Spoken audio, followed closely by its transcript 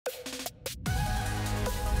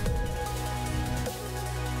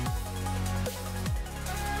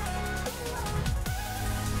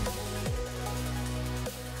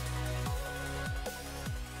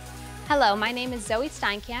Hello, my name is Zoe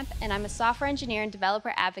Steinkamp, and I'm a software engineer and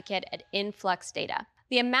developer advocate at InfluxDB.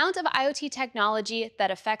 The amount of IoT technology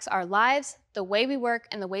that affects our lives, the way we work,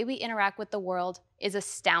 and the way we interact with the world is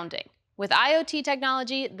astounding. With IoT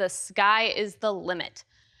technology, the sky is the limit.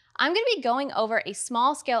 I'm going to be going over a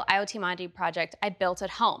small-scale IoT monitoring project I built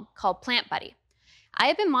at home called Plant Buddy. I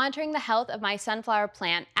have been monitoring the health of my sunflower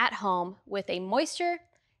plant at home with a moisture,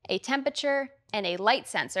 a temperature, and a light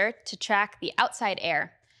sensor to track the outside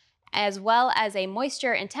air, as well as a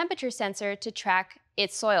moisture and temperature sensor to track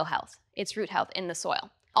its soil health, its root health in the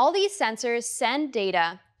soil. All these sensors send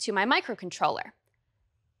data to my microcontroller.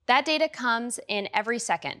 That data comes in every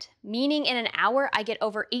second, meaning in an hour I get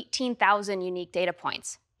over 18,000 unique data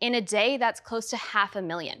points. In a day, that's close to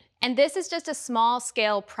 500,000. And this is just a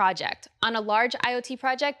small-scale project. On a large IoT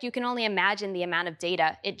project, you can only imagine the amount of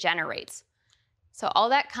data it generates. So all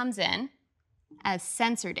that comes in as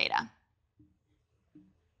sensor data.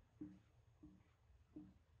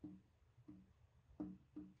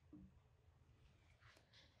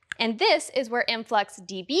 And this is where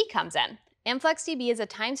InfluxDB comes in. InfluxDB is a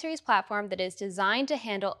time series platform that is designed to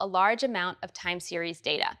handle a large amount of time series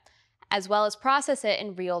data, as well as process it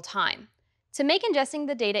in real time. To make ingesting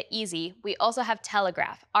the data easy, we also have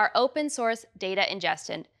Telegraf, our open source data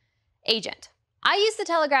ingestion agent. I use the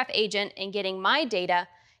Telegraf agent in getting my data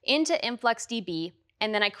into InfluxDB,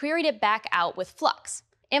 and then I queried it back out with Flux.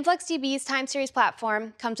 InfluxDB's time series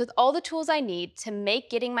platform comes with all the tools I need to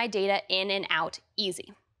make getting my data in and out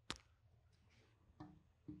easy.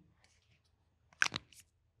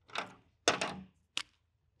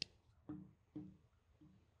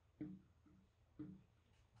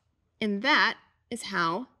 And that is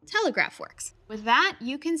how Telegraf works. With that,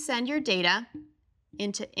 you can send your data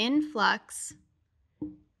into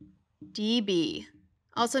InfluxDB,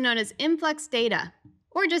 also known as Influx Data,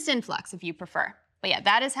 or just Influx if you prefer. But yeah,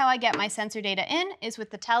 that is how I get my sensor data in, is with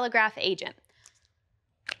the Telegraf agent.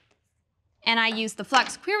 And I use the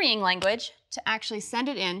Flux querying language to actually send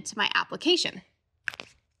it in to my application.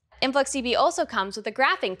 InfluxDB also comes with a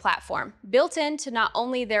graphing platform built into not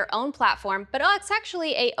only their own platform, but it's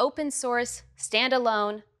actually an open source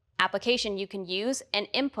standalone application you can use and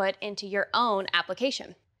input into your own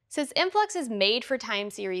application. Since Influx is made for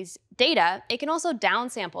time series data, it can also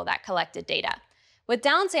downsample that collected data. With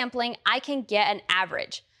downsampling, I can get an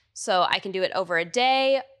average. So I can do it over a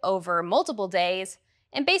day, over multiple days,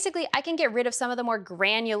 and basically I can get rid of some of the more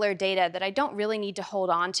granular data that I don't really need to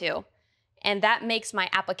hold on to. And that makes my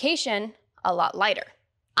application a lot lighter.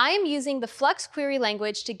 I am using the Flux query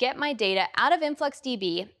language to get my data out of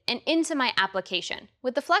InfluxDB and into my application.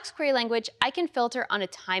 With the Flux query language, I can filter on a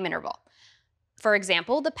time interval. For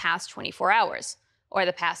example, the past 24 hours, or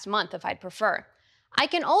the past month if I'd prefer. I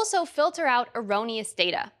can also filter out erroneous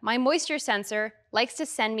data. My moisture sensor likes to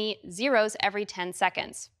send me zeros every 10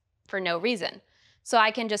 seconds for no reason. So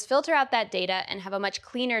I can just filter out that data and have a much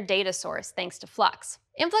cleaner data source thanks to Flux.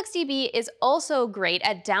 InfluxDB is also great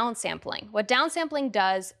at downsampling. What downsampling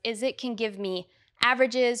does is it can give me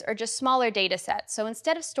averages or just smaller data sets. So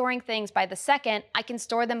instead of storing things by the second, I can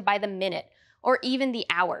store them by the minute or even the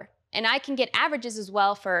hour. And I can get averages as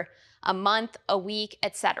well for a month, a week,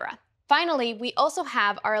 etc. Finally, we also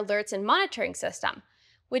have our alerts and monitoring system,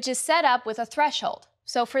 which is set up with a threshold.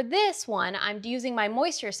 So for this one, I'm using my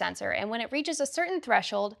moisture sensor, and when it reaches a certain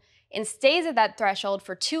threshold and stays at that threshold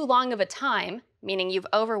for too long of a time, meaning you've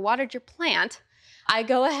overwatered your plant, I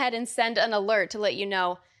go ahead and send an alert to let you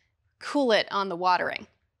know, cool it on the watering.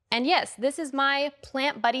 And yes, this is my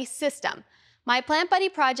Plant Buddy system. My Plant Buddy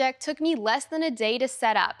project took me less than a day to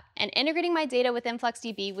set up, and integrating my data with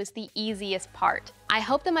InfluxDB was the easiest part. I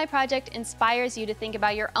hope that my project inspires you to think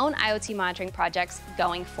about your own IoT monitoring projects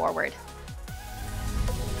going forward.